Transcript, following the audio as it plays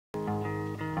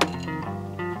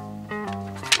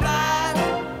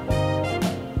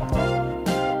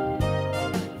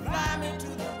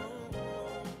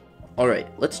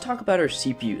let's talk about our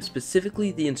CPU,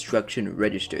 specifically the instruction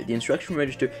register. The instruction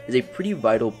register is a pretty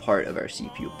vital part of our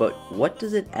CPU, but what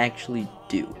does it actually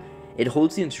do? It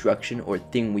holds the instruction or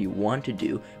thing we want to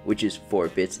do, which is 4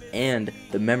 bits, and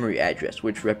the memory address,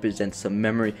 which represents some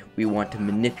memory we want to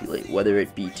manipulate, whether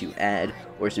it be to add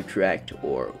or subtract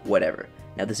or whatever.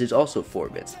 Now this is also 4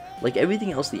 bits. Like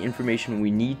everything else, the information we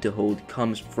need to hold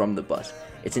comes from the bus.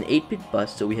 It's an 8-bit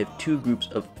bus, so we have 2 groups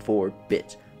of 4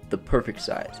 bits, the perfect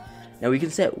size. Now we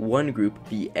can set one group,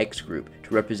 the X group,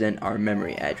 to represent our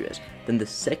memory address, then the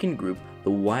second group, the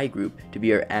Y group, to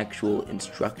be our actual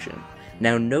instruction.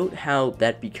 Now note how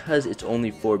that because it's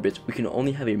only 4 bits, we can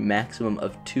only have a maximum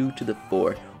of 2 to the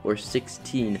 4 or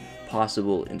 16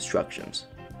 possible instructions.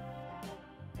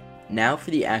 Now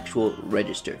for the actual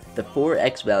register. The 4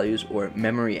 X values or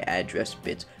memory address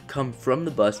bits come from the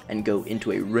bus and go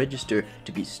into a register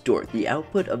to be stored. The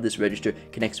output of this register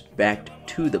connects back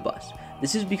to the bus.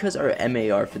 This is because our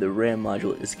MAR for the RAM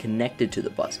module is connected to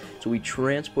the bus, so we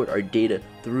transport our data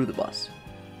through the bus.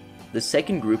 The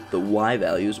second group, the Y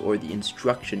values or the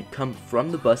instruction, come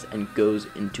from the bus and goes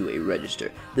into a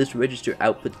register. This register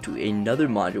outputs to another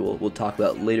module we'll talk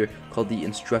about later called the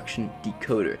Instruction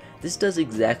Decoder. This does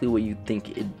exactly what you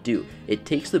think it'd do. It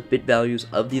takes the bit values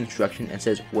of the instruction and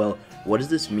says, well, what does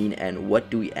this mean and what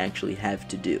do we actually have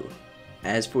to do?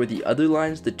 As for the other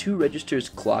lines, the 2 registers'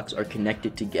 clocks are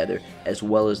connected together as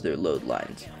well as their load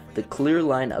lines. The clear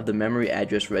line of the memory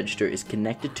address register is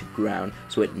connected to ground,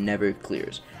 so it never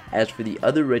clears. As for the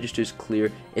other registers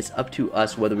clear, it's up to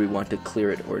us whether we want to clear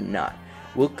it or not.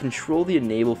 We'll control the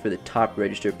enable for the top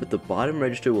register, but the bottom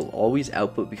register will always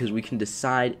output because we can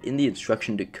decide in the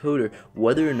instruction decoder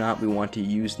whether or not we want to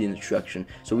use the instruction,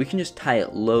 so we can just tie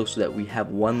it low so that we have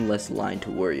one less line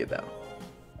to worry about.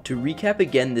 To recap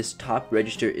again, this top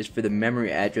register is for the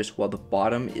memory address while the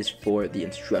bottom is for the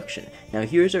instruction. Now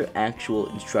here's our actual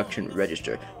instruction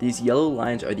register. These yellow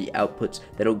lines are the outputs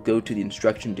that'll go to the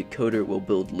instruction decoder we'll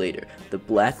build later. The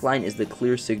black line is the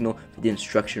clear signal for the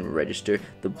instruction register.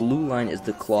 The blue line is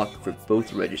the clock for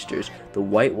both registers. The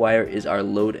white wire is our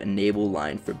load enable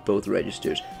line for both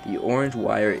registers. The orange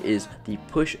wire is the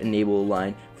push enable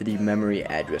line for the memory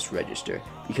address register.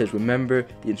 Because remember,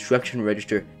 the instruction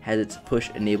register has its push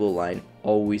enable line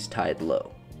always tied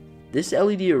low. This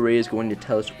LED array is going to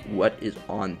tell us what is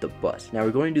on the bus. Now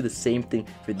we're going to do the same thing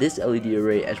for this LED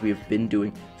array as we have been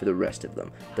doing for the rest of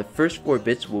them. The first 4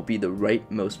 bits will be the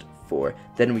rightmost 4,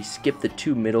 then we skip the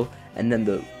 2 middle, and then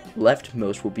the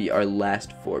leftmost will be our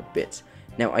last 4 bits.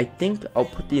 Now I think I'll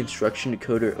put the instruction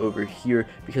decoder over here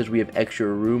because we have extra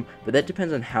room, but that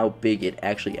depends on how big it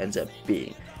actually ends up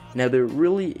being. Now there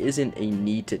really isn't a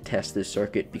need to test this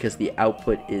circuit because the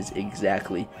output is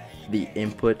exactly the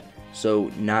input, so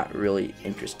not really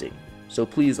interesting. So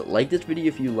please like this video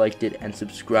if you liked it and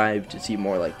subscribe to see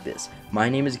more like this. My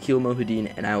name is Akil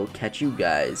Mohudin and I will catch you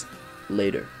guys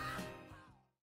later.